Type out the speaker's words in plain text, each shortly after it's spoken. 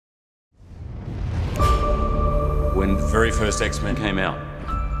When the very first X-Men came out,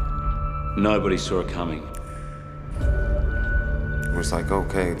 nobody saw it coming. It was like,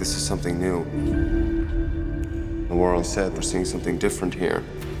 okay, this is something new. The world said, we're seeing something different here.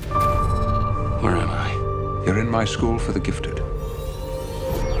 Where am I? You're in my school for the gifted.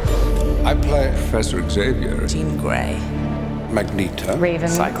 I play Professor Xavier. Jean Grey. Magneto. Raven.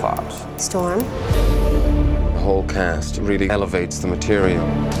 Cyclops. Storm. The whole cast really elevates the material.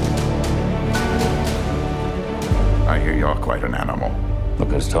 I hear you're quite an animal.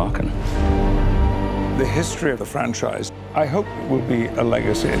 Look who's talking. The history of the franchise, I hope, will be a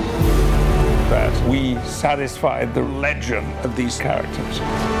legacy that we satisfied the legend of these characters.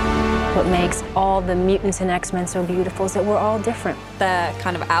 What makes all the mutants and X-Men so beautiful is that we're all different. They're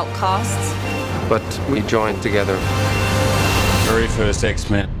kind of outcasts. But we joined together. The very first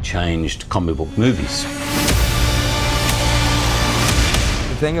X-Men changed comic book movies.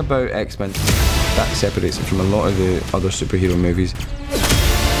 The thing about X-Men that separates it from a lot of the other superhero movies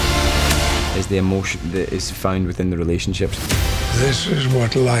is the emotion that is found within the relationships. This is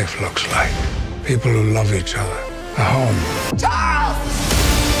what life looks like. People who love each other. A home.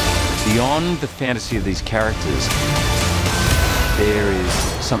 Beyond the fantasy of these characters, there is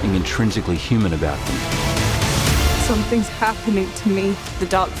something intrinsically human about them. Something's happening to me. The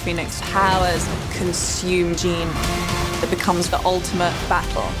Dark Phoenix powers consume Jean. It becomes the ultimate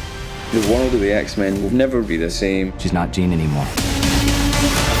battle. The world of the X-Men will never be the same. She's not Jean anymore.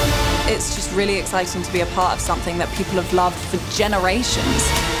 It's just really exciting to be a part of something that people have loved for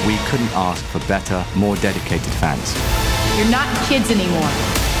generations. We couldn't ask for better, more dedicated fans. You're not kids anymore.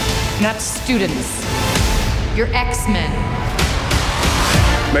 You're not students. You're X-Men.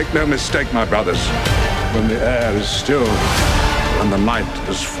 Make no mistake, my brothers. When the air is still and the night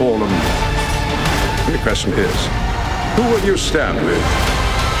has fallen, the question is, who will you stand with?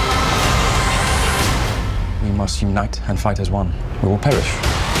 We must unite and fight as one. We will perish.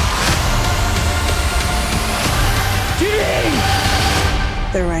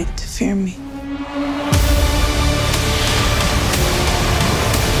 The right to fear me.